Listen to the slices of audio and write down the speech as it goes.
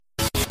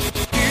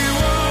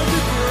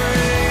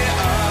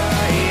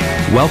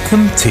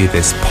Welcome to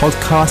this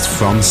podcast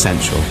from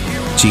Central,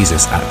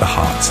 Jesus at the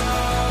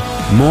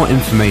Heart. More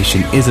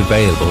information is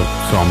available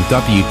from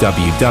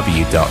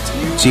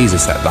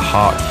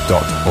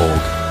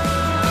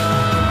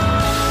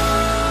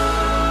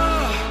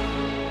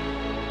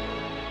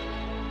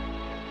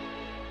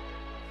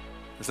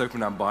Let's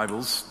open our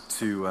Bibles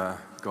to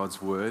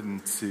God's Word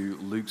and to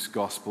Luke's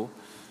Gospel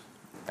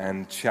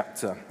and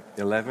chapter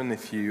 11.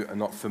 If you are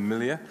not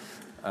familiar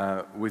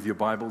with your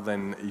Bible,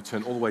 then you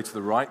turn all the way to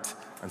the right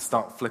and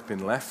start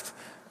flipping left,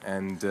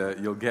 and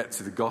you'll get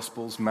to the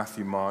Gospels,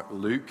 Matthew, Mark,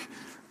 Luke,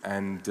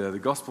 and the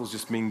Gospels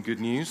just mean good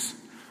news,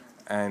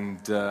 and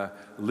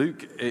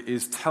Luke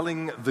is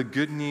telling the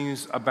good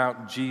news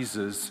about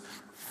Jesus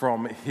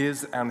from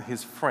his and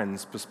his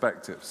friends'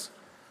 perspectives.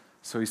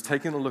 So he's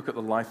taking a look at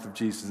the life of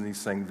Jesus and he's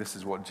saying, this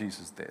is what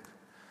Jesus did,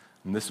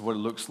 and this is what it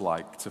looks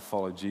like to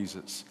follow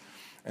Jesus.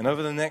 And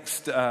over the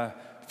next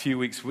few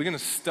weeks, we're going to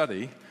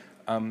study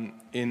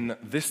in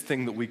this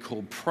thing that we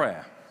call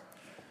prayer,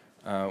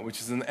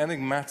 which is an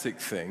enigmatic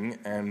thing.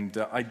 And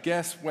I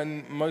guess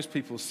when most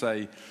people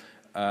say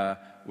we're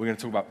going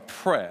to talk about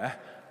prayer,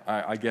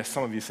 I guess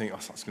some of you think, oh,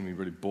 that's going to be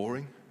really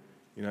boring,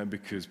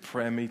 because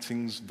prayer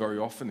meetings very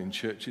often in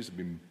churches have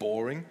been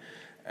boring.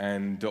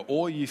 And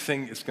or you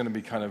think it's going to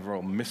be kind of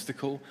real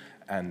mystical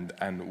and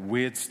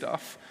weird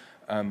stuff.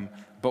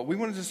 But we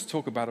wanted to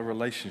talk about a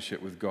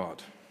relationship with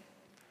God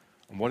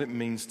and what it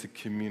means to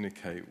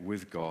communicate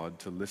with God,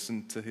 to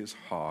listen to his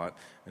heart,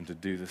 and to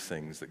do the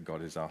things that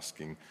God is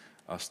asking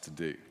us to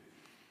do.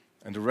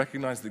 And to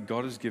recognize that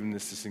God has given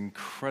us this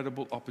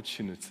incredible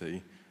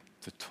opportunity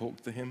to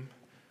talk to him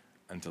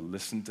and to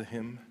listen to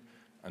him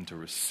and to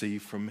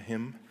receive from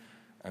him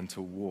and to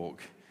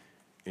walk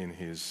in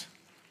his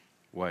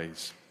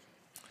ways.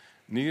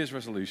 New Year's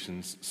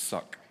resolutions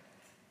suck.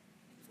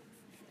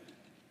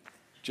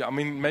 I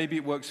mean, maybe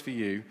it works for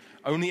you.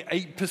 Only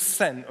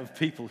 8% of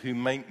people who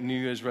make New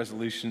Year's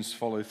resolutions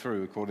follow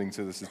through, according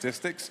to the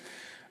statistics.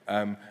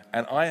 And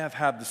I have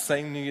had the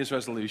same New Year's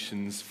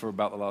resolutions for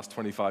about the last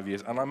 25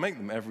 years, and I make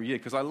them every year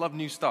because I love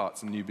new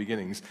starts and new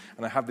beginnings,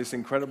 and I have this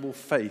incredible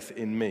faith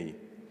in me.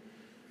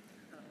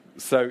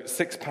 So,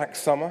 six-pack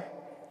summer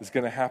is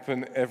going to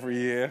happen every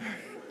year.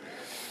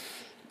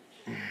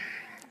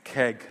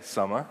 Keg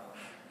summer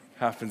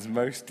happens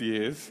most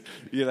years.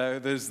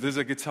 There's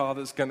a guitar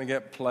that's going to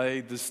get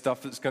played, there's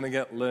stuff that's going to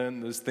get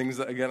learned, there's things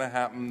that are going to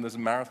happen, there's a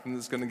marathon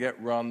that's going to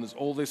get run, there's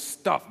all this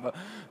stuff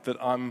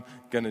that I'm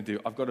going to do.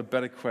 I've got a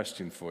better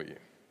question for you.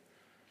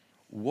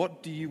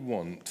 What do you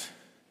want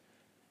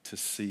to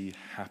see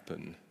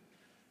happen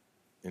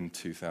in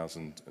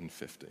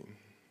 2015?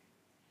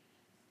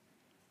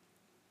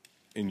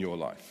 In your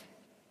life?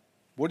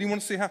 What do you want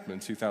to see happen in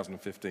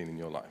 2015 in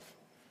your life?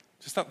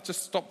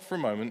 Just stop for a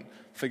moment.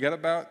 Forget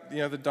about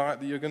the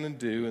diet that you're going to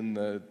do and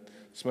the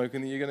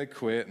smoking that you're going to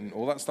quit and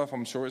all that stuff.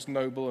 I'm sure it's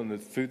noble, and the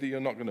food that you're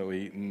not going to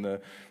eat and the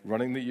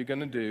running that you're going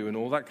to do and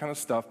all that kind of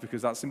stuff,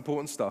 because that's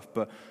important stuff.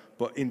 But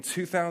in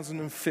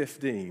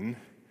 2015,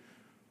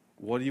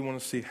 what do you want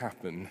to see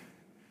happen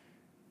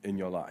in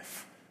your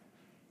life?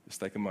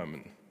 Just take a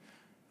moment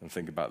and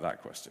think about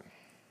that question.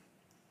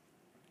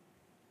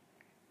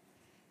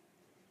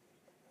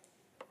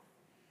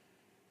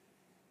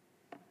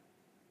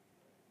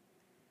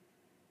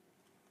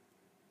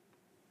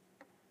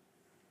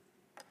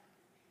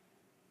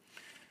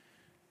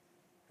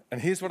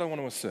 And here's what I want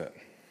to assert.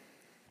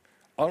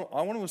 I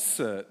want to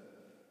assert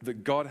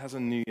that God has a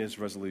New Year's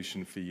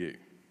resolution for you.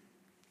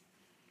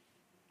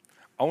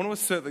 I want to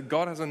assert that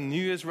God has a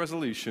New Year's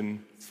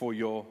resolution for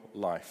your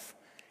life.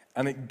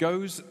 And it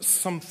goes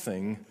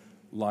something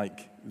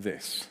like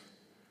this.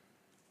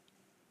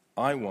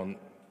 I want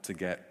to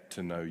get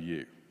to know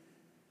you.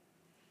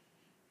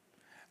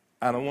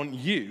 And I want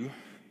you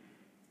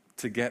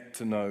to get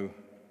to know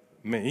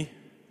me.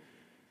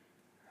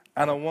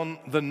 And I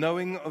want the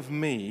knowing of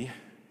me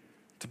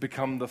to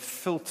become the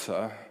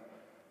filter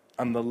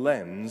and the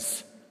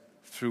lens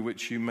through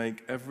which you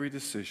make every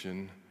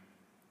decision,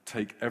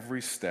 take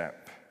every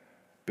step,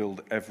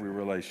 build every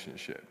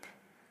relationship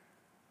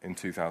in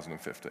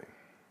 2015.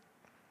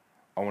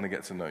 I want to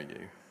get to know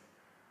you,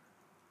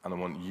 and I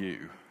want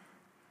you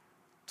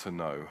to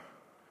know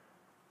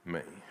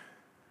me.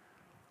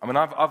 I mean,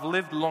 I've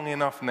lived long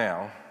enough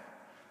now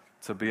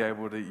to be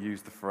able to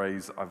use the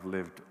phrase, I've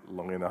lived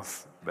long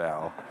enough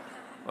now.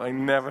 I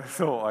never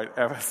thought I'd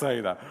ever say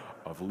that.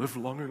 I've lived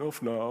long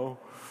enough now.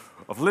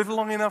 I've lived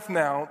long enough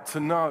now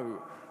to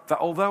know that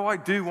although I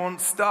do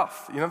want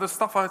stuff, there's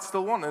stuff I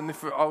still want. And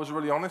if I was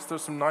really honest,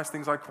 there's some nice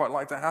things I'd quite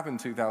like to have in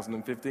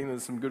 2015.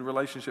 There's some good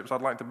relationships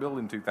I'd like to build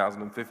in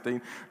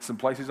 2015. Some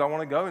places I want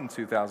to go in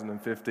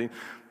 2015.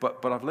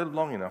 But I've lived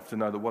long enough to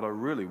know that what I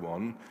really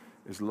want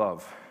is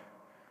love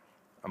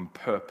and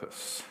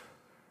purpose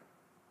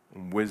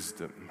and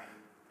wisdom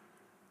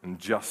and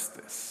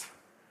justice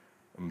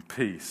and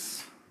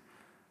peace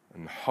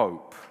and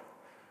hope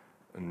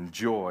and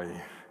joy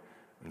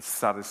and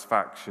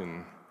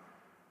satisfaction.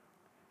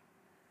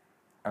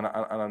 And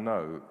I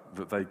know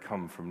that they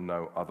come from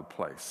no other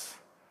place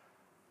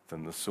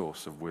than the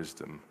source of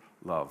wisdom,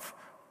 love,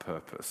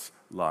 purpose,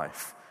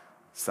 life,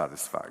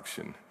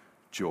 satisfaction,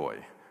 joy,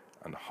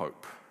 and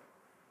hope.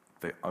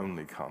 They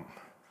only come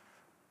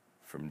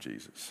from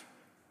Jesus.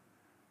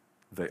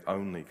 They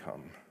only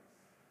come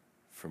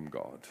from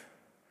God.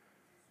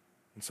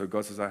 And so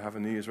God says, I have a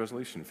New Year's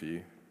resolution for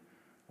you.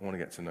 I want to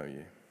get to know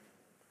you.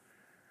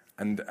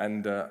 And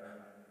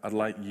I'd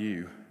like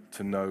you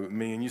to know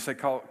me. And you say,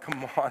 Carl,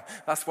 come on,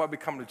 that's why we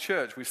come to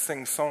church. We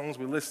sing songs,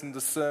 we listen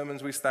to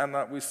sermons, we stand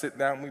up, we sit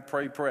down, we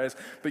pray prayers.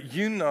 But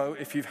you know,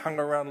 if you've hung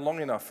around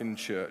long enough in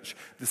church,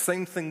 the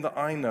same thing that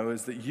I know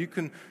is that you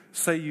can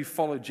say you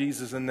follow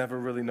Jesus and never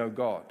really know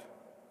God.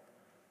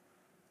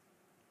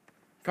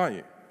 Can't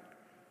you?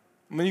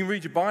 When you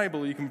read your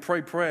Bible, you can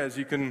pray prayers,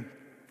 you can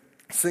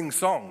sing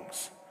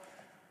songs,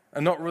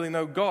 and not really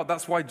know God.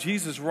 That's why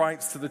Jesus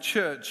writes to the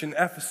church in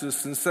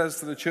Ephesus and says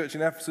to the church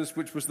in Ephesus,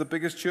 which was the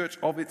biggest church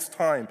of its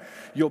time,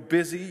 you're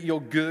busy, you're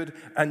good,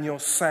 and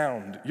you're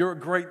sound. You're a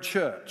great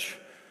church,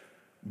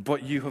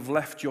 but you have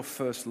left your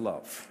first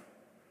love.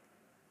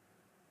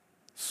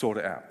 Sort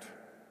it out.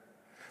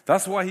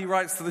 That's why he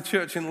writes to the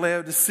church in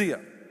Laodicea.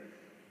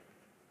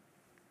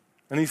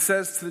 And he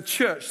says to the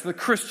church, to the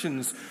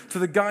Christians, to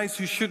the guys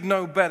who should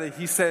know better,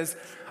 he says,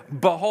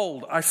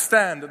 behold, I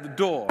stand at the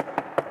door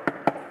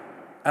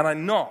and I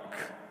knock.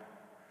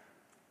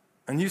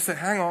 And you say,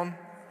 hang on,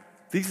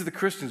 these are the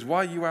Christians. Why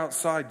are you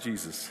outside,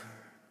 Jesus?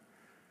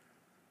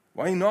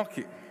 Why are you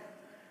knocking?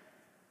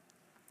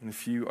 And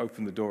if you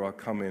open the door, I'll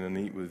come in and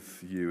eat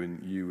with you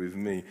and you with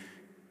me.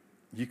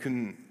 You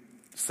can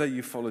say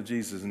you follow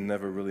Jesus and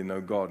never really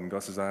know God. And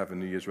God says, I have a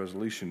New Year's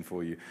resolution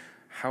for you.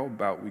 How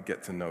about we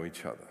get to know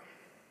each other?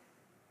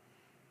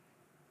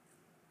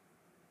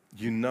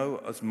 You know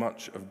as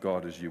much of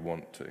God as you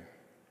want to.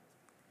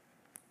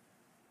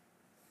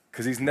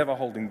 Because he's never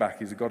holding back.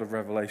 He's a God of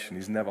revelation.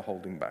 He's never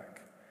holding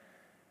back.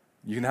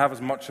 You can have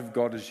as much of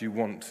God as you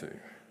want to.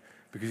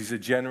 Because he's a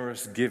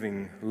generous,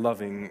 giving,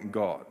 loving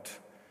God.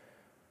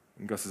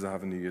 And God says, I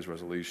have a New Year's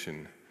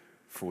resolution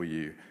for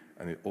you.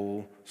 And it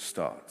all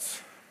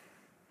starts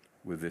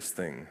with this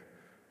thing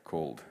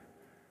called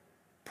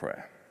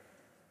prayer.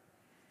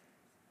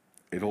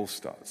 It all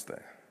starts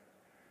there.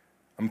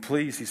 And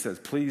please, he says,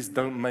 please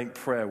don't make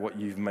prayer what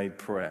you've made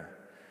prayer.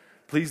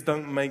 Please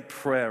don't make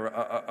prayer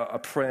a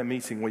prayer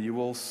meeting where you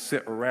all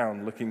sit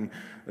around looking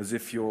as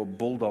if you're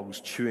bulldogs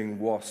chewing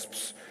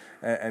wasps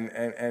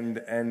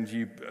and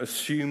you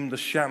assume the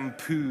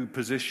shampoo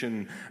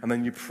position and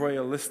then you pray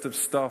a list of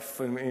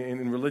stuff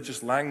in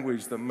religious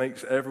language that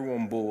makes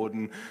everyone bored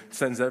and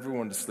sends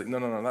everyone to sleep.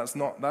 No, that's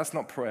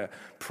not prayer.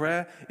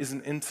 Prayer is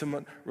an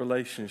intimate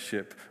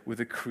relationship with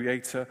a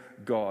creator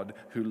God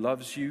who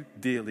loves you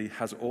dearly,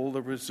 has all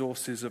the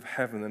resources of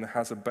heaven and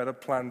has a better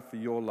plan for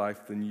your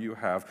life than you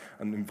have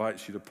and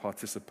invites you to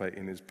participate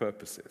in his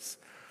purposes.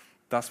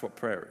 That's what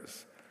prayer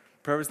is.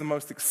 Prayer is the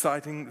most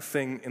exciting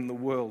thing in the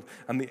world,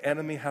 and the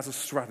enemy has a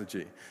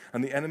strategy.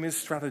 And the enemy's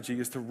strategy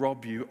is to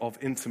rob you of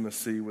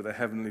intimacy with a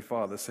heavenly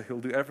Father. So he'll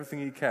do everything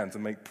he can to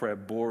make prayer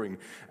boring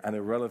and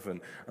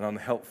irrelevant and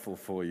unhelpful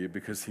for you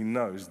because he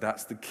knows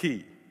that's the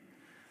key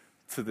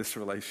to this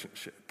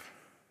relationship.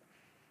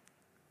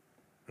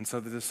 And so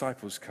the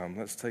disciples come.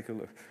 Let's take a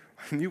look.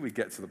 I knew we'd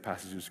get to the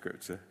passage of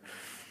Scripture.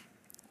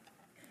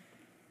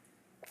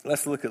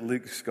 Let's look at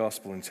Luke's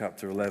Gospel in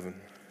chapter 11.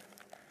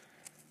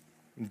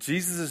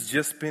 Jesus has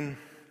just been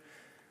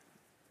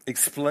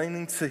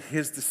explaining to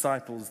his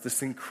disciples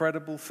this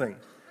incredible thing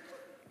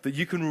that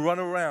you can run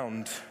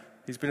around.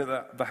 He's been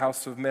at the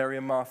house of Mary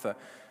and Martha.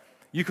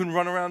 You can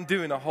run around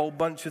doing a whole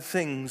bunch of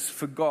things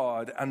for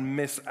God and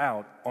miss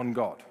out on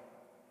God.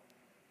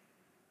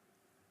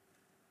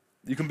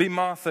 You can be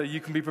Martha, you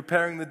can be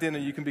preparing the dinner,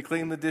 you can be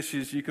cleaning the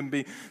dishes, you can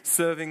be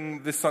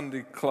serving the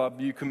Sunday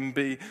club, you can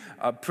be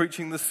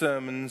preaching the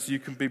sermons, you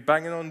can be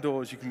banging on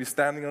doors, you can be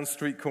standing on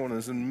street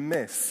corners and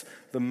miss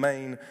the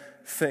main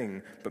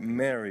thing. But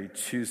Mary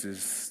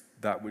chooses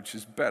that which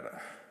is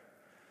better.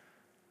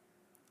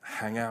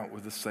 Hang out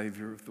with the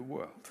Savior of the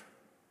world.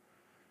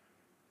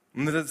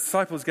 And the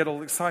disciples get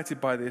all excited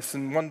by this,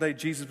 and one day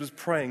Jesus was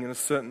praying in a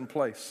certain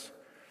place.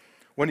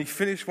 When he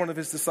finished, one of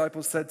his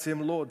disciples said to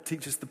him, Lord,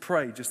 teach us to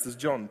pray, just as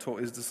John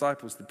taught his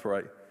disciples to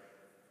pray.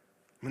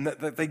 I mean,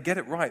 they get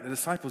it right. The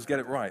disciples get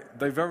it right.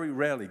 They very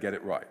rarely get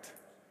it right.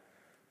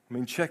 I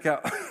mean, check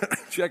out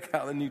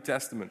the New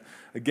Testament.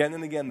 Again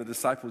and again, the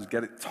disciples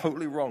get it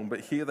totally wrong,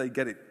 but here they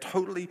get it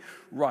totally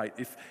right.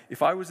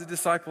 If I was a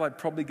disciple, I'd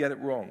probably get it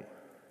wrong.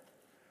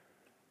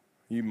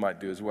 You might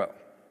do as well.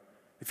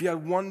 If you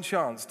had one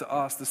chance to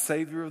ask the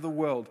Savior of the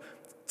world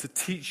to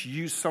teach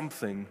you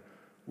something,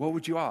 what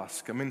would you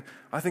ask? I mean,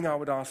 I think I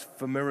would ask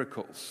for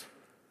miracles.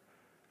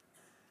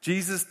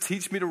 Jesus,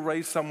 teach me to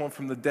raise someone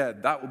from the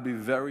dead. That would be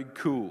very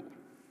cool.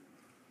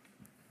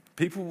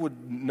 People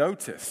would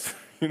notice,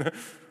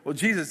 Well,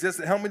 Jesus, just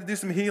help me to do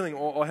some healing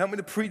or help me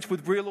to preach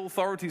with real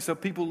authority so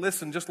people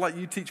listen just like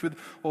you teach with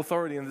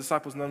authority. And the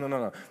disciples,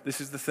 no.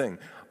 This is the thing.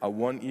 I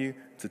want you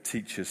to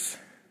teach us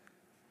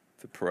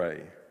to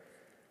pray.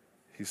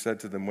 He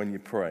said to them, when you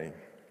pray,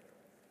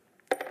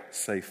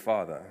 say,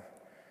 Father,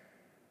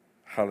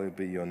 hallowed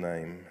be your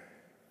name.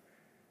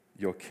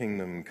 your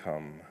kingdom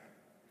come.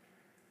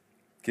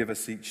 Give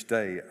us each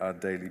day our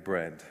daily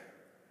bread.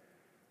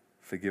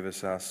 Forgive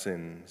us our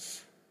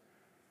sins,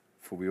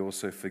 for we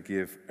also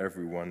forgive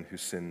everyone who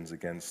sins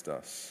against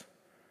us.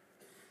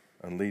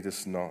 And lead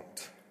us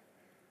not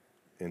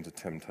into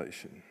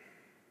temptation.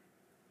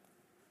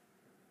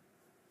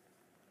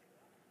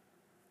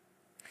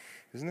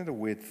 Isn't it a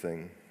weird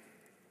thing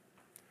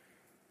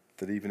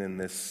that even in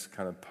this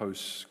kind of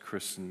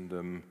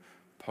post-Christendom,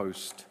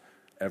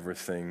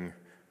 post-everything,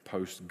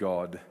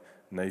 post-God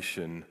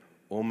nation,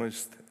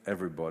 almost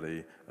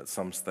everybody at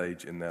some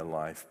stage in their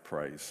life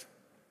prays?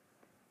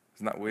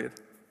 Isn't that weird?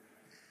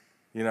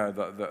 You know,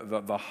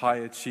 the high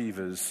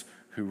achievers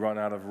who run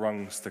out of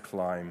rungs to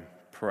climb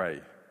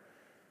pray.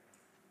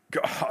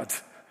 God.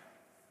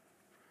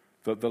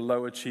 The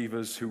low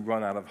achievers who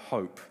run out of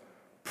hope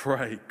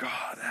pray.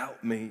 God,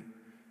 help me.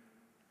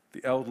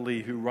 The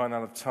elderly who run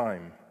out of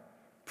time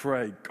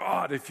pray.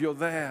 God, if you're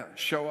there,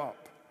 show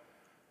up.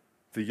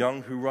 The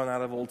young who run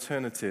out of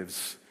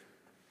alternatives,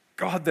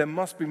 God, there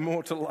must be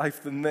more to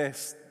life than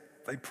this.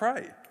 They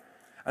pray.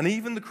 And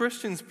even the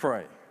Christians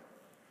pray.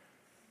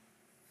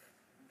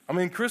 I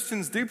mean,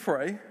 Christians do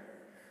pray.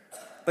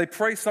 They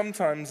pray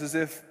sometimes as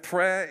if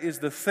prayer is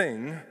the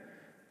thing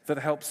that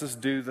helps us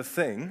do the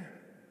thing.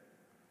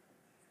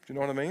 Do you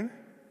know what I mean?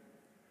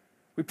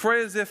 We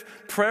pray as if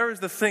prayer is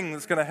the thing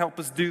that's going to help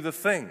us do the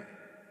thing.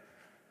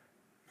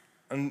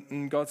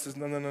 And God says,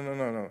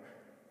 no.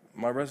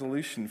 My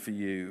resolution for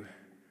you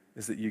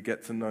is that you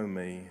get to know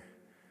me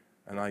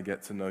and I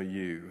get to know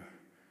you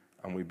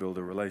and we build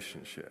a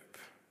relationship.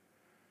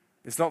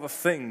 It's not the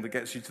thing that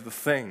gets you to the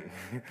thing.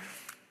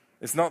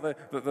 It's not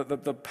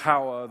the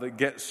power that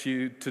gets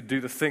you to do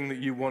the thing that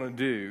you want to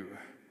do.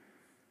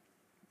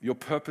 Your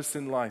purpose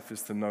in life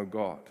is to know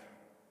God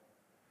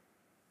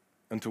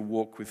and to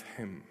walk with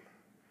Him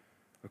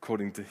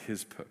according to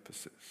His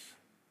purposes.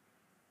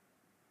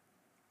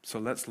 So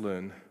let's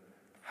learn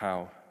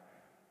how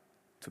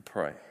to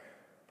pray.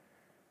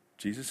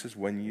 Jesus says,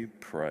 when you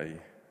pray,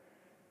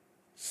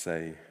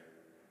 say,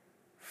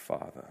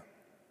 Father.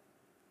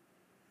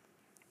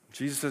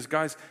 Jesus says,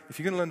 guys, if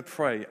you're going to learn to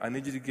pray, I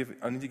need to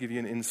give you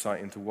an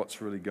insight into what's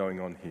really going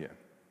on here.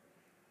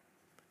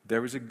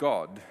 There is a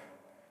God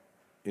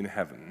in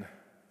heaven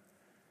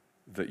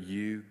that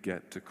you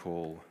get to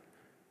call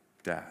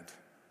Dad.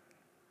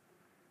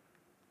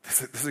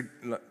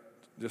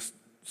 Just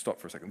stop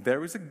for a second.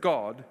 There is a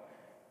God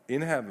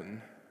in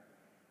heaven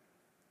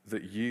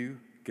that you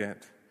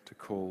get to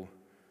call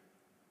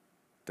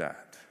Dad.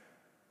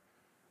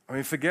 I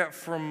mean, forget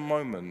for a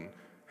moment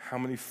how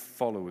many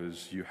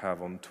followers you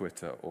have on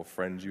Twitter or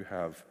friends you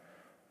have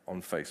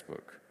on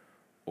Facebook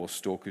or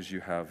stalkers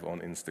you have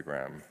on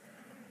Instagram.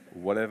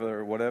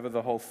 Whatever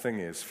the whole thing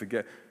is,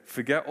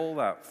 forget all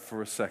that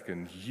for a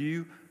second.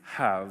 You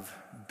have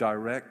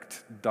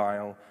direct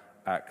dial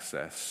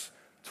access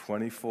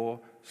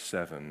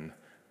 24/7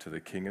 to the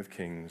King of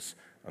Kings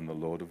and the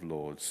Lord of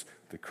Lords,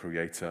 the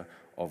creator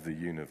of the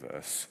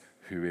universe,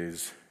 who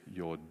is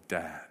your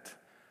dad.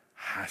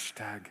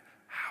 Hashtag,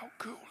 how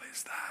cool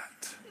is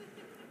that?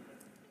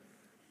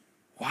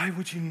 Why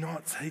would you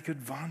not take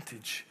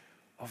advantage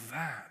of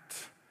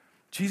that?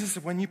 Jesus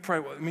said, when you pray,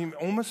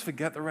 almost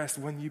forget the rest.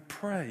 When you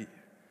pray,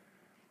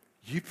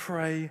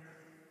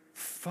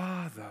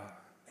 Father.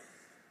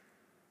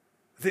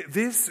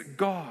 This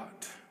God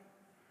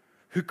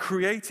who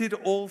created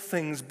all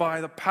things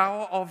by the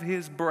power of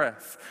His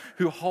breath,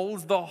 who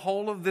holds the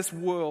whole of this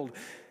world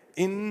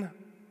in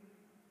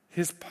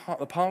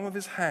the palm of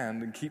His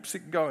hand and keeps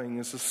it going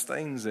and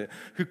sustains it,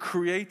 who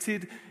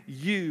created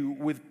you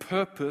with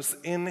purpose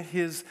in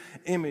His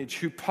image,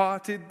 who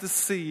parted the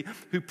sea,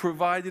 who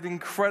provided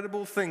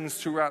incredible things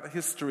throughout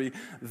history.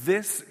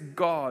 This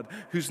God,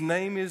 whose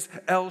name is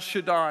El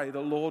Shaddai, the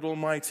Lord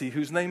Almighty,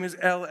 whose name is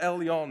El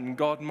Elyon,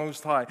 God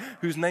Most High,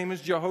 whose name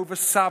is Jehovah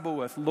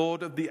Sabaoth,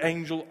 Lord of the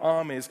angel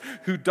armies,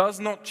 who does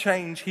not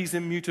change, He's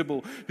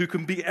immutable, who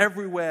can be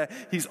everywhere,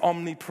 He's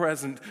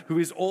omnipresent, who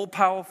is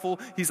all-powerful,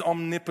 He's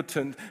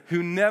omnipotent,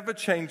 who never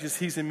changes,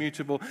 He's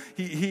immutable.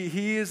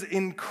 He is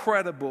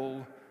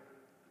incredible,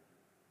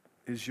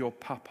 is your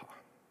papa,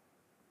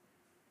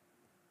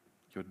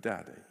 your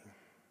daddy,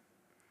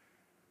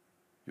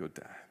 your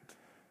dad.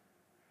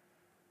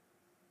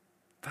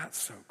 That's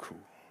so cool.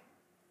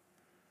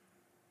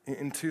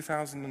 In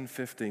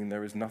 2015,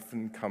 there is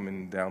nothing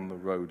coming down the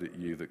road at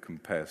you that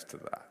compares to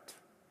that.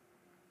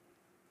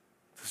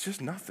 There's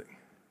just nothing.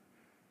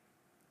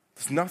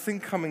 There's nothing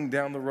coming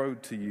down the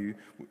road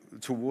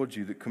towards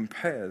you that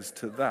compares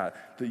to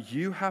that. That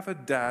you have a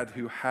dad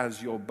who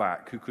has your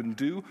back, who can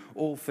do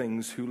all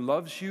things, who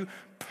loves you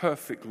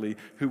perfectly,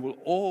 who will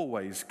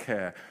always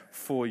care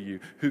for you,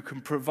 who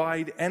can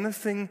provide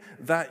anything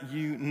that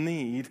you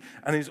need,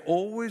 and is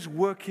always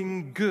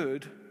working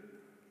good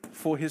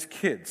for His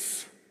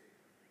kids.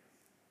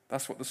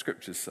 That's what the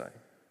scriptures say.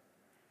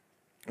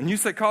 And you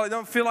say, Carl, I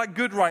don't feel like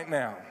good right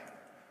now.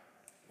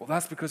 Well,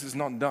 that's because it's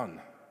not done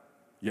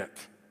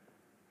yet.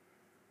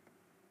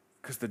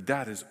 Because the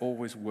dad is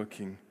always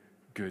working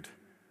good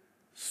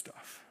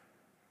stuff.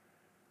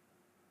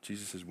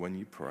 Jesus says, when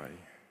you pray,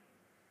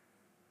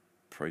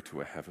 pray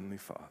to a heavenly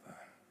Father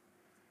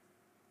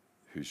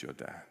who's your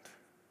dad.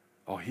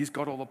 Oh, he's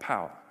got all the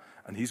power,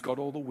 and he's got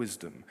all the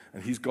wisdom,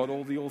 and he's got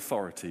all the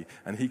authority,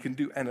 and he can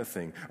do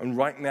anything. And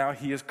right now,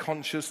 he is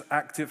conscious,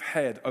 active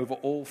head over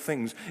all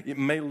things. It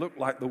may look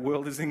like the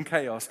world is in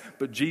chaos,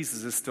 but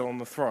Jesus is still on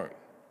the throne.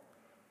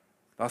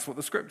 That's what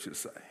the scriptures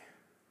say.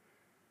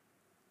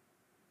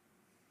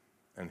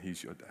 And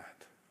he's your dad.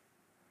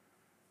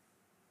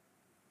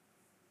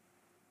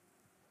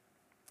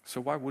 So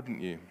why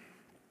wouldn't you,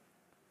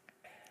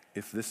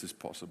 if this is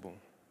possible,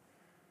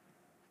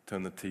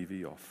 turn the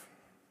TV off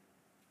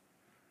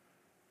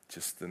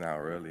just an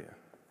hour earlier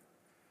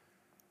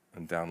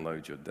and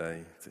download your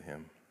day to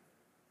him?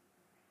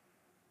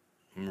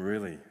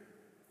 Really?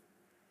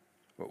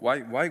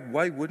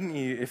 Why wouldn't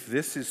you, if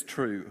this is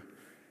true,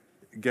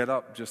 get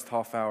up just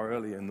half hour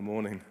earlier in the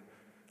morning?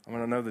 I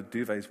mean, I know the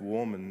duvet's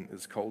warm and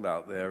it's cold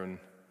out there and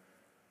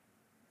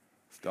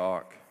it's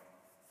dark.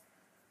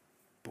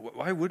 But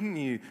why wouldn't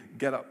you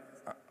get up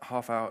a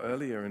half hour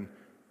earlier and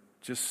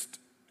just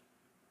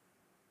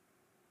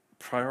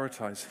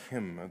prioritize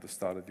him at the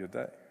start of your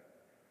day?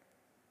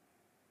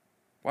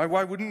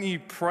 Why wouldn't you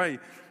pray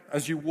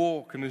as you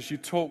walk and as you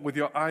talk with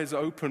your eyes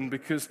open?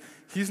 Because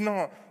he's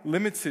not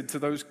limited to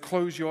those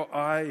close your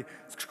eye,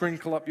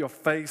 sprinkle up your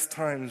face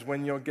times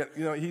when you're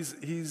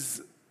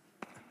he's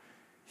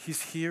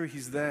here,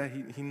 he's there,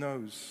 he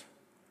knows.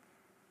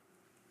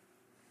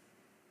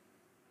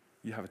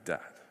 You have a dad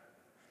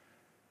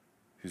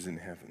who's in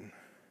heaven.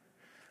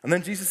 And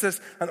then Jesus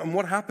says, and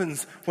what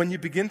happens when you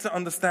begin to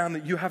understand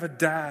that you have a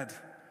dad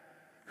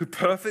who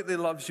perfectly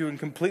loves you and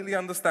completely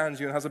understands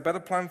you and has a better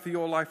plan for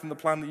your life than the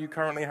plan that you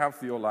currently have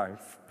for your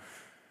life?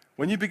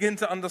 When you begin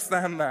to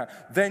understand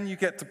that, then you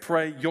get to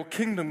pray, your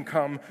kingdom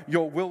come,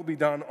 your will be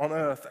done on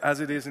earth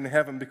as it is in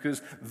heaven.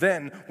 Because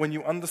then, when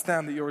you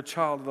understand that you're a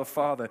child of the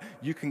Father,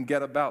 you can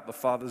get about the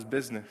Father's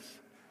business.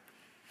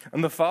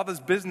 And the Father's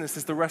business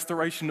is the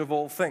restoration of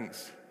all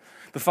things.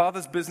 The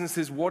Father's business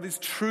is what is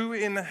true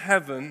in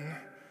heaven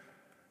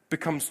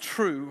becomes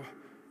true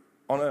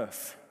on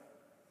earth.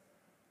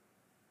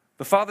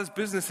 The Father's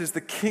business is the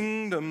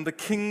kingdom, the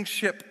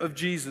kingship of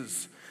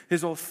Jesus,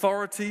 his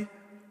authority,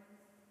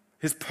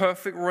 his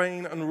perfect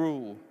reign and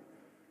rule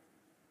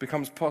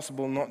becomes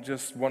possible not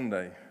just one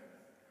day,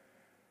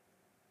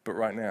 but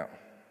right now.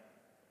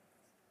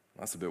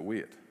 That's a bit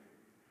weird.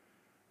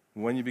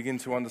 When you begin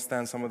to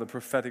understand some of the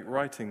prophetic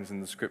writings in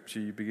the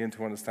scripture, you begin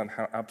to understand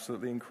how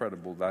absolutely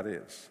incredible that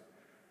is.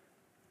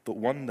 But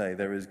one day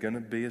there is going to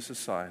be a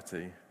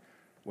society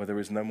where there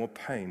is no more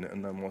pain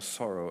and no more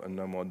sorrow and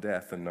no more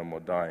death and no more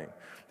dying.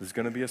 There's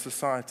going to be a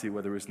society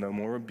where there is no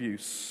more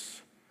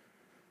abuse,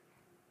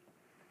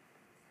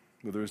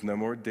 where there is no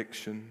more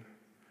addiction,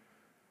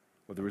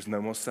 where there is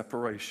no more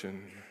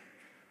separation,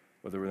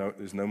 where there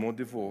is no more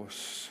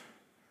divorce,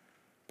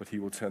 but he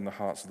will turn the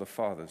hearts of the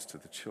fathers to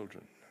the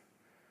children.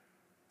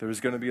 There is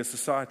going to be a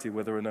society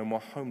where there are no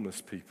more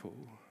homeless people,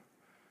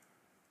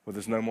 where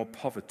there's no more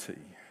poverty,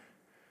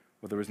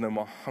 where there is no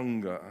more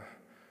hunger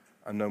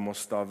and no more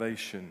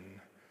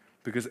starvation,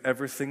 because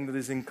everything that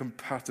is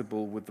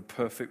incompatible with the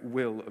perfect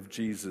will of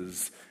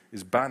Jesus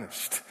is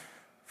banished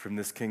from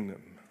this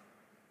kingdom.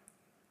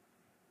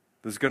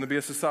 There's going to be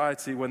a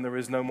society when there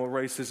is no more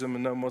racism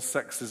and no more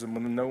sexism,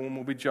 when no one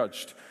will be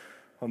judged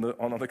on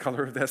the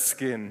color of their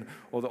skin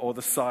or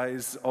the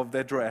size of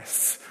their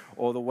dress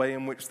or the way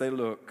in which they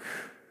look,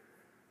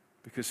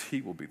 because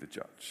he will be the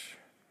judge.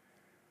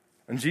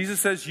 And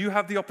Jesus says you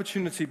have the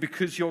opportunity,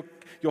 because you're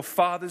your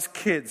Father's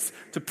kids,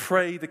 to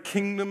pray the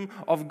kingdom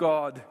of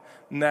God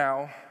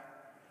now.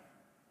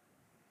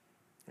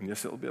 And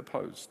yes, it'll be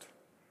opposed,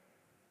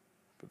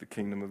 but the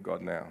kingdom of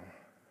God now,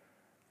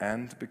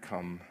 and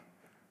become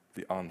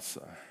the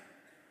answer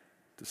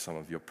to some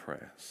of your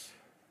prayers.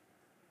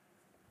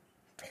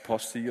 To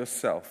posture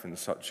yourself in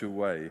such a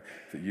way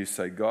that you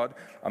say, God,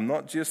 I'm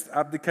not just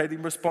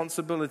abdicating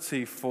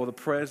responsibility for the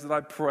prayers that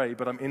I pray,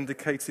 but I'm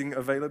indicating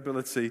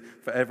availability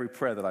for every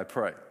prayer that I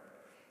pray.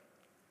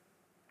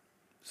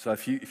 So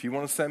if you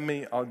want to send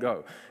me, I'll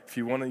go. If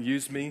you want to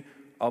use me,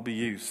 I'll be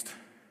used.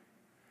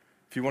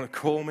 If you want to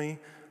call me,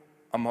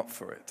 I'm up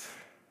for it.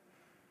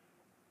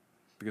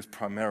 Because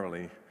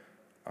primarily,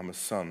 I'm a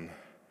son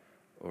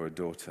or a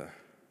daughter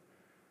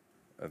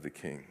of the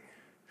King.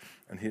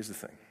 And here's the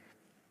thing.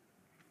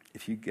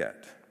 If you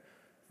get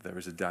there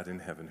is a dad in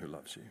heaven who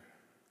loves you,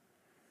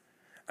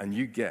 and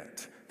you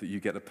get that you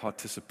get to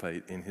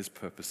participate in his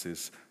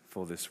purposes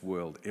for this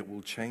world, it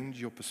will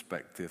change your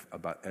perspective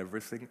about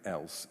everything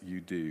else you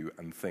do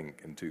and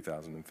think in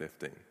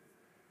 2015.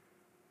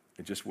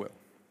 It just will.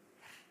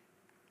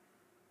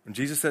 And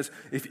Jesus says,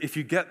 if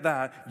you get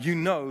that, you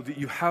know that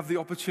you have the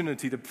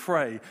opportunity to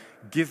pray,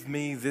 give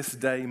me this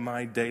day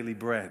my daily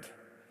bread.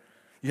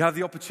 You have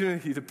the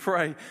opportunity to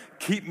pray,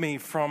 keep me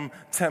from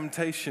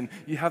temptation.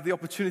 You have the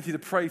opportunity to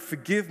pray,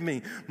 forgive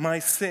me my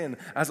sin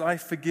as I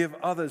forgive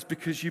others,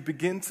 because you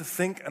begin to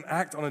think and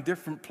act on a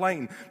different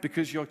plane,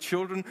 because you're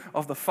children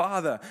of the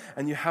Father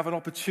and you have an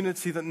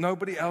opportunity that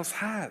nobody else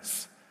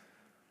has.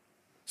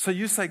 So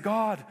you say,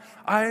 God,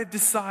 I have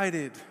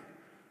decided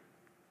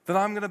that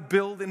I'm going to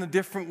build in a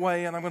different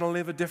way and I'm going to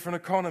live a different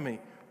economy.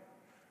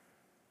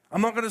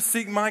 I'm not going to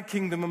seek my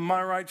kingdom and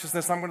my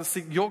righteousness. I'm going to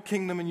seek your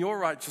kingdom and your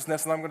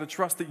righteousness, and I'm going to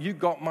trust that you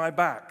got my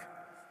back.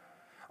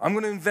 I'm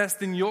going to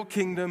invest in your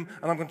kingdom,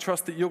 and I'm going to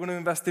trust that you're going to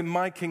invest in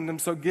my kingdom.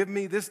 So give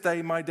me this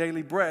day my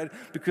daily bread,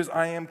 because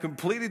I am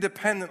completely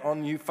dependent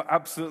on you for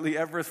absolutely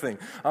everything.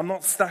 I'm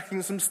not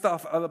stacking some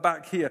stuff at the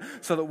back here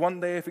so that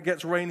one day if it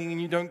gets raining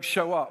and you don't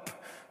show up,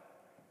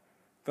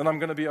 then I'm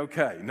going to be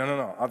okay.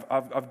 No.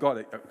 I've got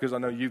it because I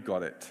know you've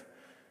got it,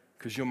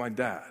 because you're my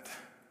dad.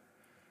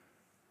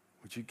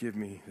 Would you give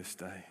me this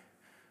day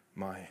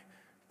my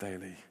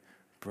daily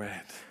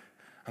bread?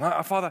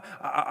 And Father,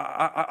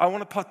 I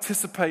want to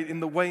participate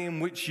in the way in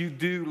which you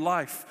do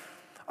life.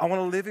 I want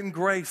to live in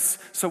grace.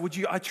 So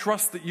I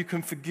trust that you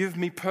can forgive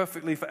me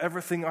perfectly for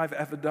everything I've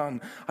ever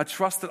done. I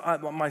trust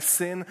that my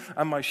sin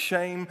and my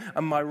shame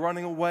and my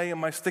running away and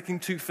my sticking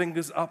two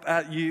fingers up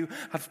at you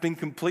have been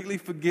completely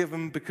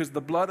forgiven, because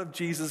the blood of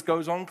Jesus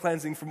goes on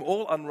cleansing from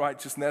all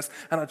unrighteousness.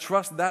 And I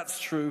trust that's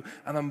true,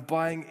 and I'm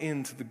buying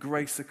into the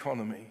grace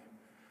economy.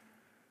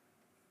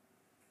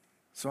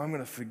 So I'm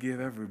going to forgive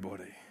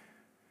everybody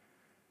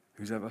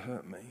who's ever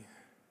hurt me.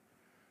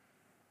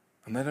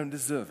 And they don't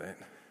deserve it.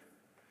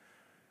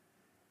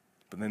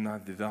 But then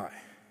neither did I.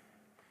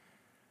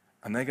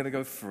 And they're going to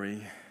go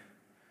free.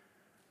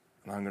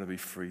 And I'm going to be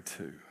free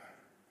too.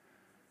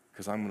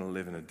 Because I'm going to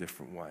live in a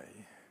different way.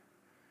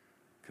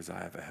 Because I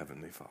have a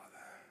heavenly Father.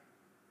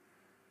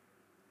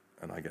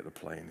 And I get to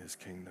play in his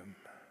kingdom.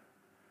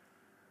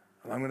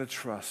 And I'm going to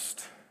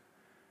trust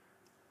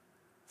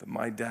that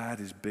my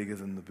dad is bigger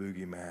than the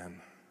boogeyman.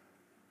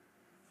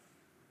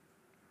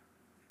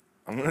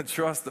 I'm going to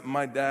trust that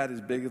my dad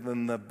is bigger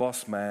than the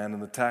boss man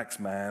and the tax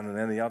man and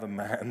any other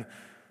man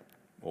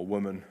or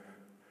woman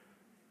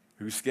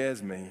who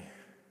scares me.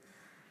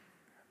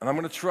 And I'm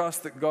going to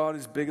trust that God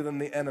is bigger than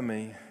the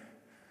enemy,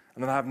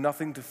 and that I have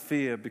nothing to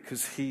fear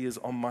because he is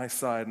on my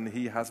side and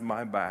he has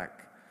my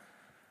back.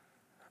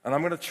 And I'm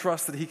going to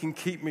trust that he can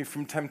keep me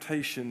from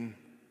temptation.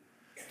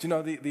 Do you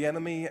know, the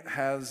enemy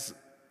has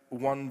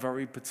one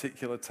very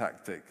particular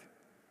tactic.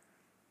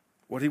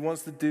 What he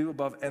wants to do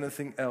above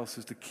anything else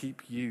is to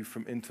keep you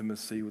from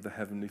intimacy with the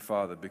Heavenly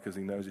Father, because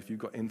he knows if you've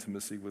got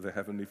intimacy with the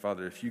Heavenly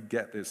Father, if you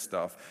get this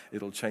stuff,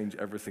 it'll change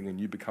everything and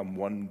you become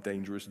one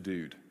dangerous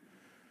dude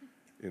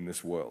in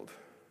this world.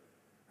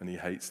 And he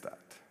hates that.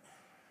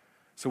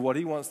 So what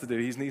he wants to do,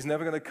 he's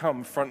never going to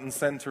come front and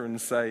center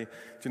and say,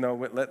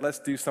 let's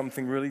do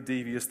something really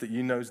devious that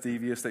you know is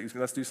devious,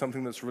 let's do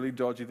something that's really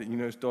dodgy that you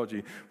know is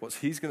dodgy. What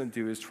he's going to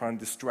do is try and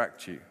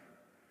distract you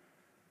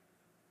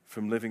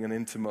from living an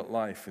intimate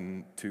life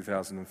in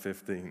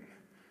 2015.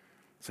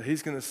 So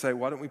he's going to say,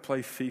 why don't we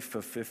play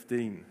FIFA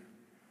 15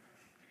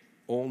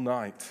 all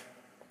night?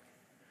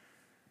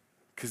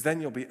 Because then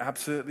you'll be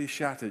absolutely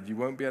shattered. You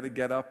won't be able to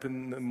get up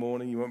in the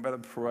morning. You won't be able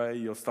to pray.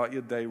 You'll start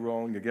your day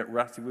wrong. You'll get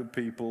ratty with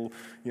people.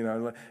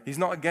 God is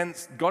not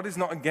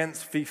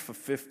against FIFA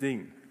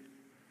 15.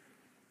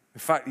 In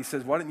fact, he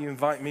says, why don't you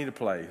invite me to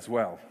play as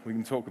well? We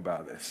can talk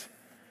about this.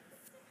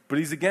 But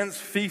he's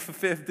against FIFA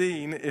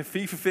 15 if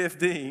FIFA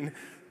 15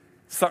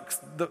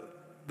 sucks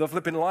the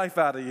flipping life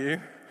out of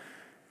you,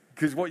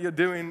 because what you're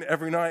doing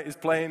every night is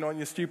playing on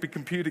your stupid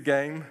computer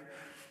game,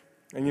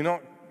 and you're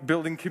not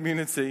building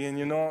community, and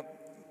you're not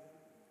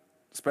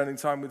spending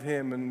time with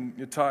him, and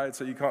you're tired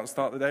so you can't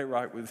start the day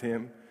right with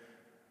him.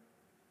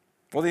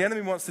 What the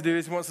enemy wants to do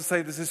is he wants to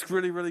say there's this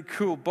really, really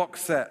cool box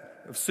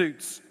set of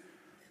Suits.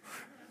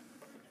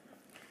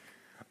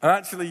 And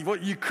actually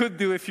what you could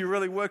do if you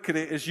really work at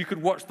it is you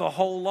could watch the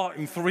whole lot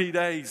in 3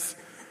 days.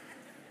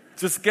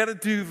 Just get a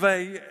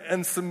duvet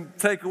and some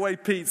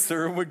takeaway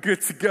pizza and we're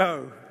good to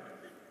go.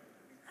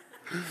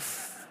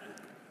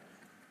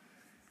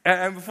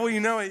 And before you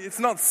know it, it's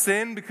not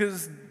sin,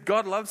 because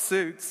God loves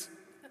Suits.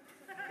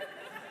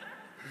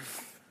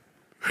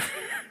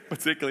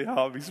 Particularly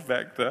Harvey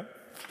Specter.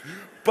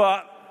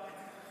 But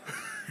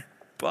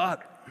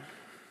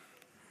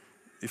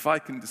if I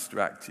can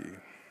distract you,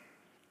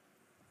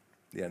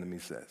 the enemy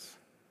says,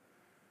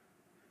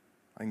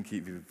 I can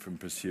keep you from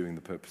pursuing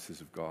the purposes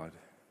of God.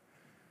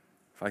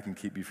 If I can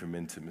keep you from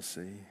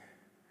intimacy,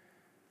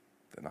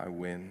 then I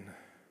win.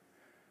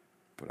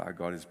 But our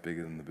God is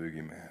bigger than the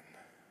boogeyman.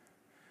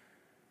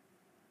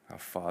 Our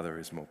Father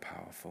is more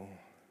powerful,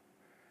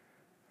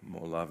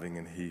 more loving,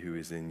 and he who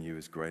is in you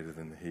is greater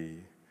than he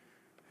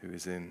who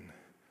is in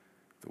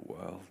the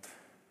world.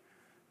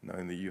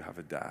 Knowing that you have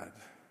a dad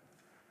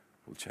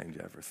will change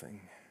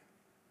everything.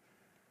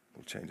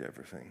 Will change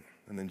everything.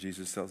 And then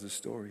Jesus tells his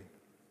story.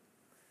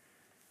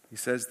 He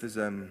says there's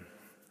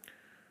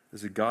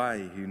a guy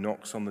who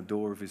knocks on the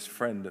door of his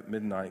friend at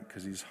midnight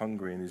because he's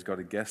hungry and he's got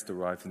a guest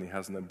arrived and he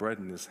has no bread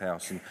in his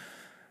house.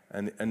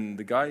 And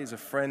the guy is a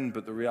friend,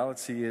 but the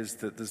reality is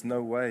that there's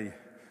no way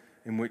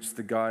in which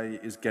the guy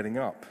is getting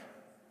up.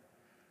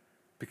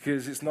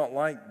 Because it's not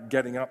like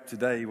getting up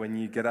today when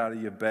you get out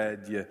of your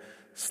bed, you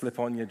slip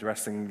on your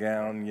dressing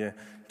gown, you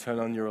turn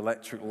on your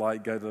electric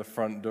light, go to the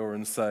front door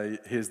and say,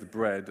 here's the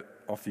bread,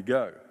 off you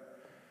go.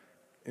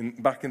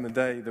 Back in the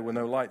day, there were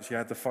no lights. You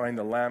had to find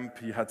a lamp.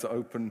 You had to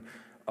open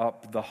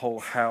up the whole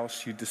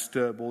house. You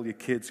disturb all your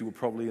kids who were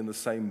probably in the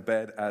same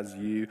bed as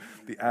you.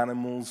 The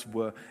animals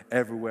were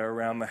everywhere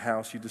around the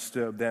house. You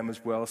disturbed them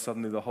as well.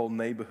 Suddenly the whole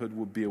neighborhood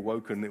would be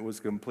awoken. It was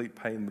a complete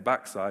pain in the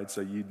backside,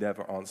 so you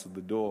never answered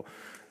the door.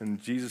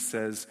 And Jesus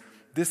says,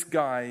 this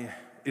guy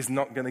is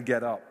not going to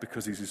get up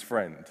because he's his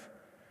friend,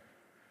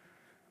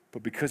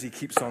 but because he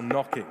keeps on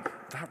knocking.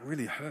 That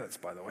really hurts,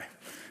 by the way.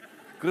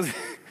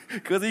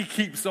 Because he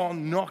keeps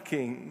on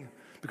knocking,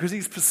 because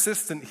he's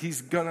persistent,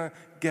 he's going to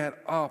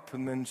get up.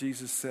 And then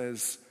Jesus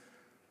says,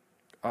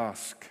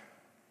 ask,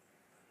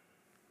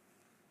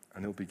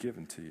 and it'll be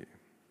given to you.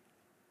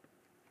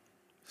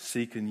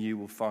 Seek and you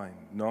will find.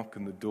 Knock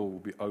and the door will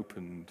be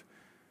opened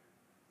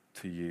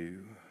to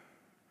you.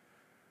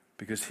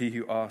 Because he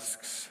who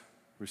asks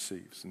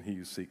receives, and he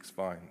who seeks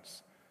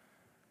finds.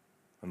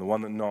 And the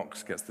one that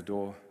knocks gets the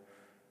door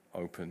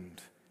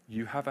opened.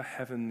 You have a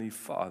heavenly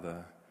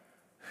Father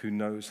who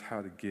knows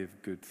how to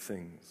give good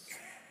things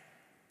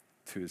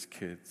to his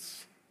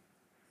kids.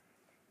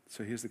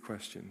 So here's the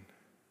question.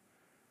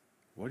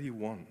 What do you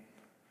want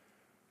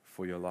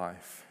for your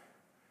life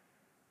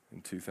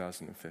in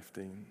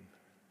 2015?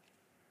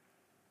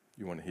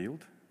 You want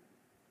healed?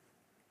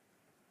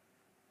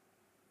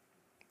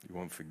 You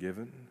want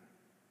forgiven?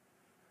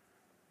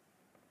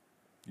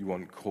 You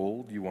want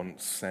called? You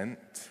want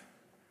sent?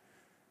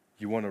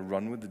 You want to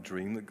run with the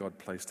dream that God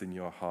placed in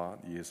your heart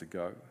years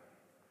ago?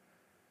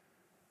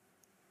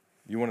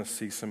 You want to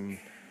see some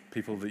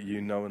people that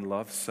you know and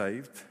love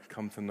saved,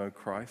 come to know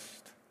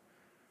Christ?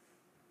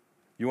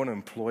 You want to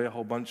employ a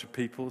whole bunch of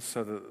people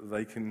so that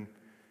they can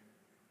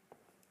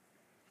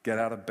get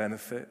out a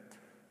benefit,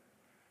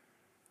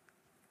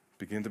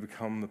 begin to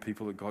become the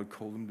people that God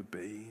called them to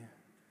be?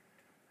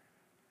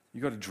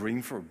 You got a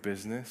dream for a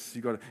business?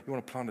 You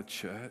want to plant a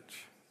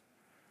church?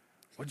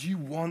 What do you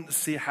want to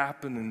see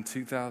happen in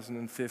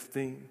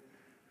 2015?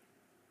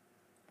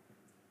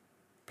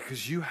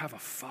 Because you have a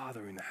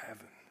Father in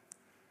heaven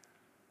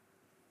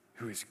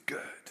who is good.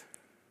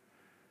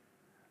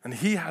 And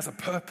he has a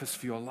purpose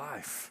for your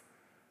life,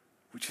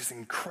 which is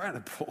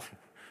incredible.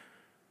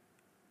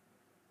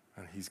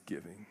 And he's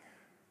giving.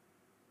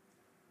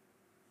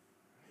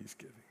 He's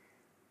giving.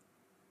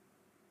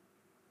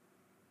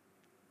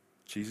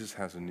 Jesus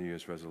has a New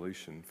Year's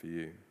resolution for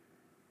you.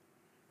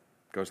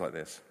 It goes like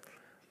this.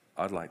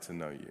 I'd like to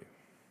know you.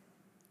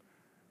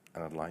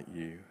 And I'd like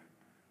you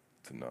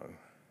to know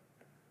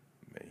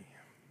me.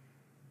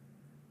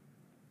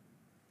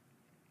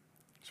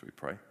 Shall we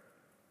pray?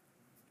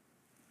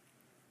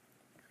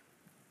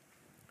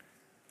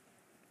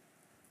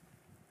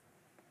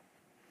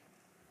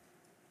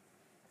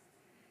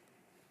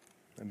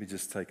 Let me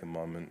just take a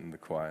moment in the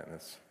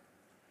quietness.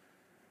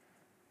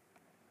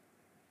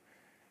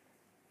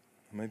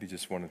 Maybe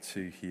just one or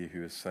two here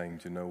who are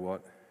saying, do you know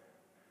what?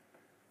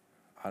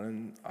 I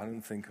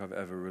don't think I've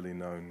ever really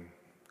known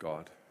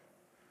God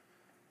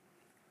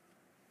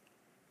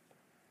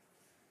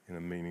in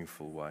a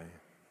meaningful way.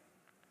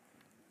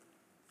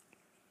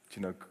 Do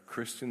you know,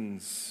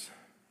 Christians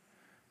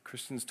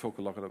talk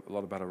a lot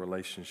about a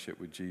relationship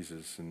with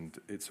Jesus, and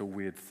it's a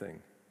weird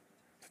thing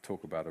to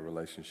talk about a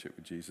relationship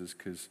with Jesus,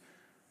 because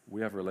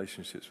we have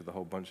relationships with a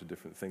whole bunch of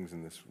different things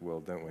in this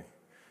world, don't we?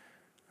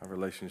 I have a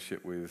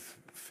relationship with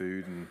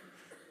food, and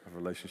I have a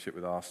relationship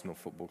with Arsenal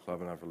Football Club,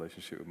 and I have a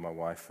relationship with my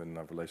wife, and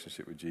I have a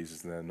relationship with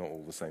Jesus, and they're not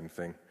all the same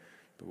thing.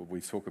 But we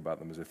talk about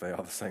them as if they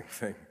are the same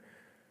thing.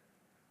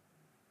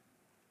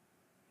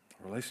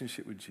 A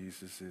relationship with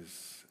Jesus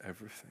is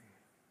everything.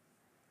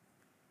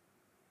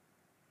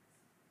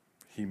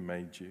 He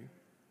made you.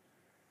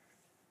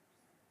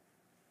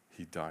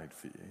 He died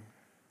for you.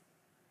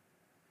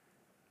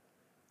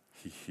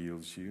 He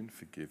heals you and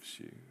forgives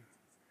you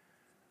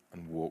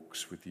and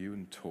walks with you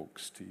and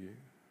talks to you.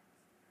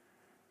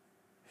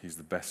 He's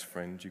the best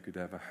friend you could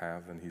ever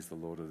have, and he's the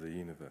Lord of the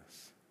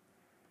universe.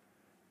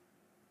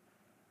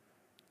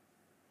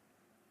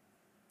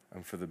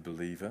 And for the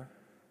believer,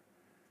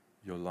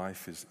 your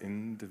life is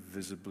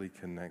indivisibly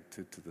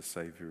connected to the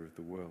Savior of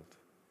the world.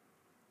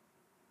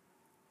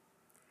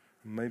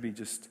 Maybe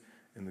just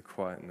in the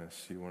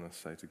quietness, you want to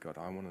say to God,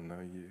 I want to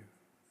know you.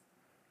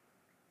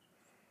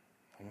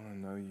 I want to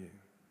know you.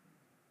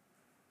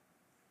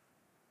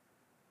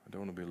 I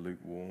don't want to be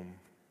lukewarm.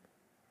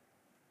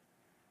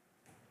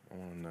 I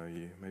want to know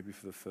you. Maybe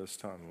for the first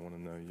time, I want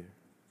to know you.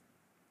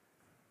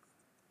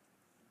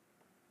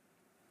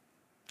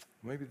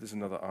 Maybe there's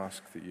another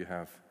ask that you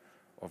have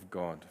of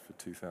God for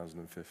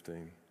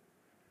 2015.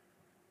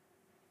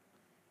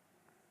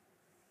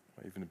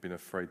 I've even been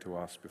afraid to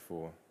ask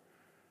before.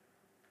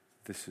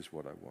 This is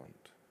what I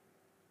want.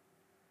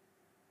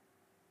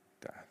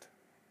 Dad.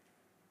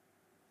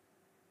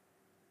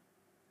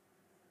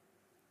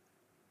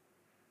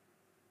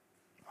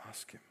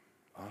 Ask him.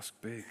 Ask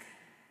big.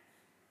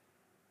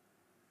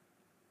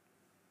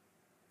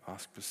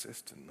 Ask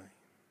persistently.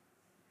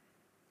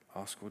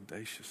 Ask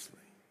audaciously.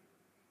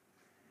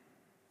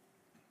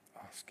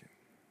 Ask him.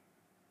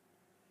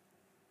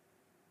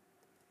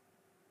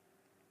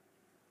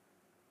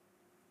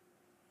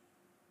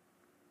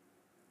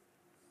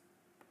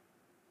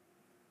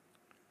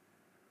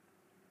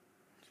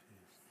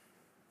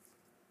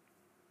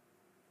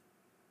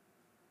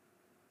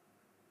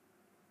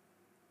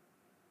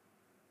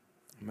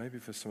 Maybe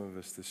for some of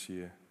us this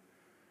year,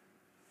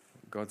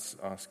 God's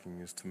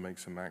asking us to make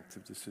some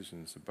active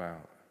decisions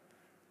about,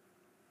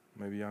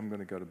 maybe I'm going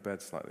to go to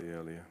bed slightly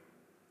earlier.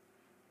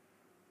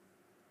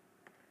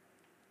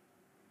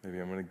 Maybe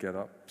I'm going to get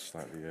up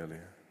slightly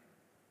earlier.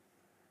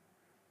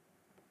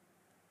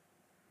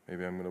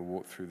 Maybe I'm going to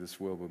walk through this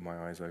world with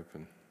my eyes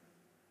open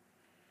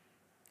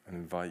and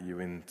invite you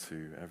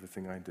into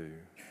everything I do.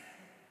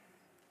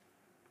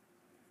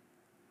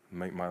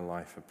 Make my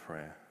life a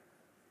prayer.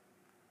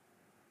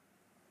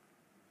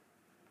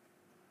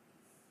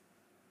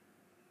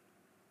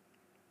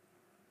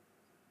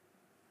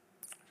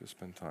 Just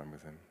spend time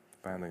with him.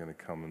 The band are going to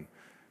come and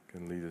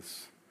can lead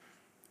us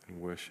in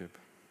worship.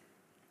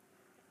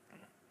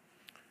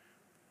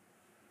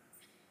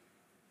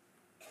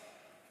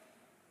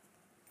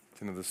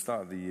 You know, the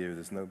start of the year,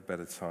 there's no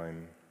better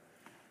time,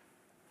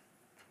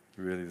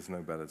 really there's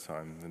no better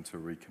time than to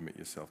recommit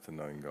yourself to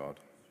knowing God.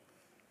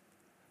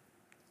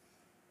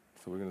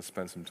 So we're going to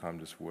spend some time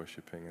just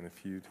worshiping, and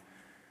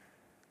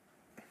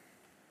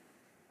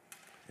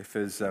if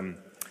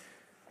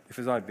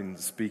as I've been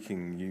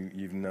speaking,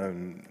 you've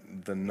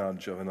known the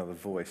nudge of another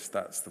voice,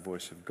 that's the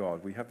voice of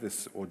God. We have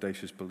this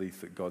audacious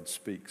belief that God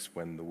speaks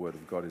when the Word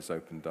of God is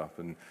opened up,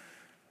 and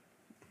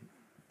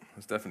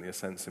there's definitely a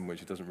sense in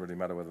which it doesn't really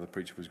matter whether the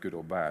preacher was good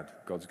or bad.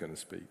 God's going to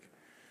speak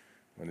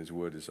when his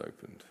Word is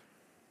opened.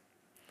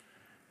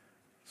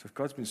 So if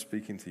God's been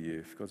speaking to you,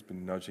 if God's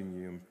been nudging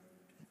you and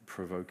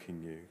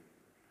provoking you,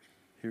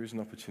 here is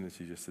an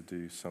opportunity just to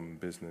do some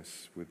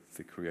business with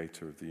the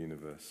Creator of the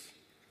universe,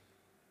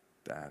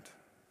 Dad.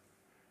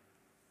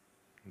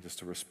 And just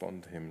to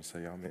respond to him and say,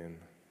 I'm in.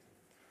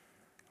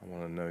 I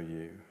want to know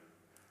you.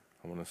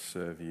 I want to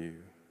serve you.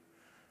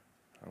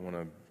 I want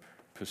to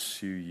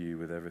pursue you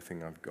with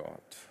everything I've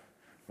got.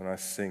 When I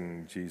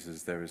sing,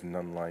 Jesus, there is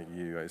none like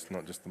you, it's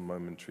not just a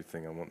momentary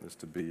thing. I want this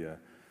to be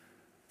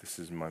this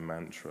is my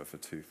mantra for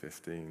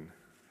 2:15.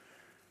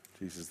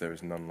 Jesus, there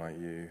is none like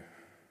you.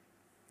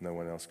 No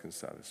one else can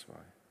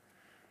satisfy.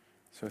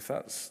 So if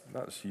that's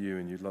you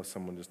and you'd love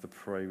someone just to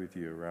pray with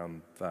you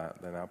around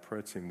that, then our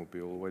prayer team will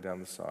be all the way down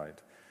the side.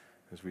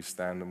 As we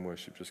stand and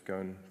worship, just go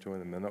and join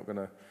them. They're not going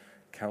to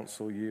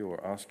counsel you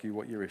or ask you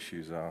what your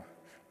issues are.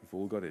 We've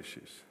all got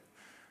issues.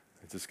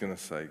 They're just going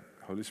to say,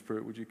 Holy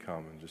Spirit, would you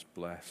come and just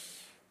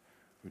bless?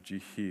 Would you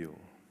heal?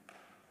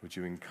 Would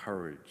you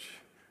encourage?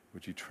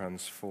 Would you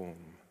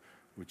transform?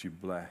 Would you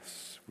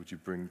bless? Would you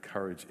bring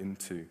courage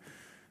into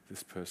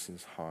this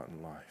person's heart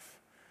and life?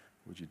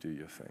 Would you do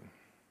your thing?